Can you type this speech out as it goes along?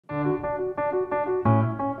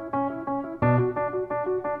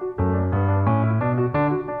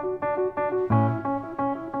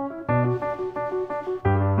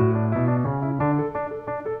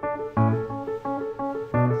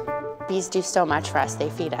bees do so much for us.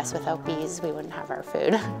 They feed us. Without bees, we wouldn't have our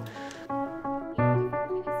food.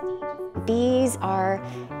 Bees are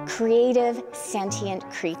creative, sentient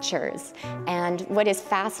creatures. And what is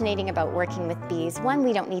fascinating about working with bees, one,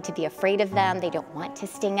 we don't need to be afraid of them. They don't want to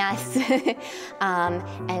sting us.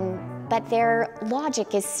 But their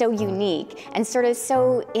logic is so unique and sort of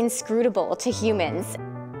so inscrutable to humans.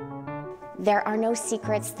 There are no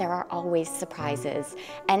secrets, there are always surprises.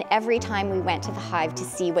 And every time we went to the hive to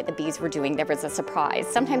see what the bees were doing, there was a surprise.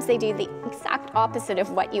 Sometimes they do the exact opposite of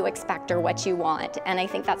what you expect or what you want. And I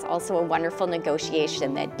think that's also a wonderful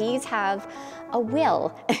negotiation, that bees have a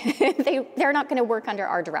will. They're not gonna work under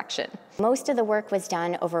our direction. Most of the work was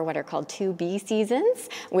done over what are called 2 bee seasons,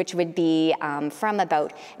 which would be from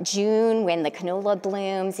about June, when the canola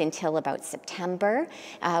blooms, until about September,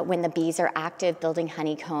 when the bees are active building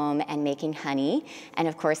honeycomb and making honey. And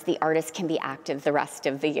of course, the artists can be active the rest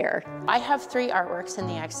of the year. I have 3 artworks in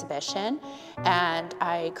the exhibition, and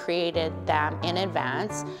I created them in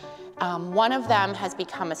advance. One of them has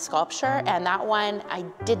become a sculpture, and that one I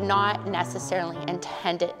did not necessarily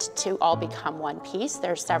intend it to all become one piece.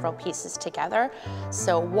 There's several pieces together.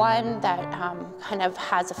 So one that kind of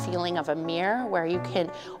has a feeling of a mirror, where you can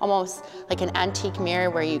almost like an antique mirror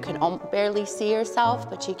where you can barely see yourself,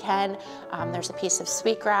 but you can. There's a piece of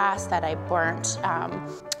sweetgrass that I burnt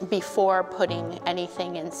before putting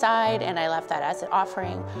anything inside, and I left that as an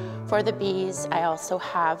offering for the bees. I also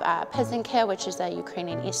have Pizanka, which is a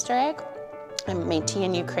Ukrainian Easter egg. I'm Métis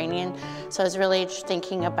and Ukrainian, so I was really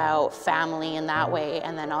thinking about family in that way,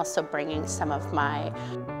 and then also bringing some of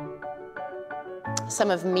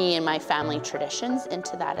me and my family traditions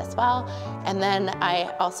into that as well. And then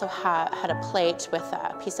I also had a plate with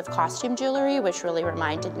a piece of costume jewelry, which really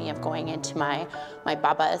reminded me of going into my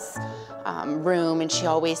Baba's room, and she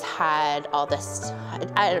always had all this.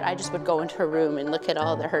 I just would go into her room and look at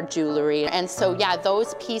all her jewelry. And so yeah,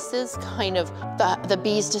 those pieces kind of, the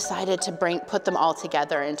bees decided to put them all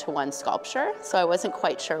together into one sculpture. So I wasn't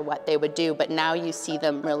quite sure what they would do, but now you see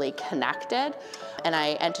them really connected. And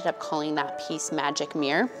I ended up calling that piece Magic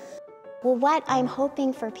Mirror. Well, what I'm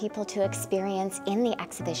hoping for people to experience in the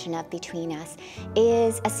exhibition of Between Us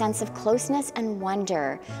is a sense of closeness and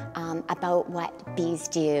wonder about what bees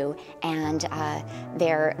do and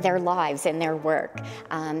their lives and their work.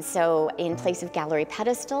 So in place of gallery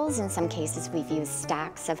pedestals, in some cases we've used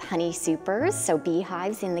stacks of honey supers, so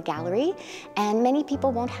beehives in the gallery, and many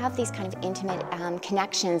people won't have these kind of intimate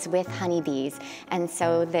connections with honeybees. And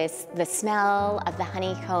so the smell of the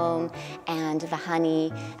honeycomb and the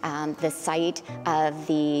honey, the sight of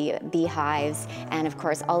the beehives, and of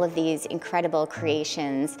course all of these incredible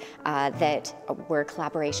creations that were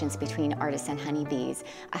collaborations between artists and honeybees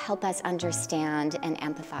help us understand and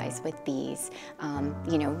empathize with bees.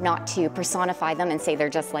 You know, not to personify them and say they're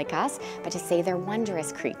just like us, but to say they're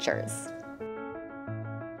wondrous creatures.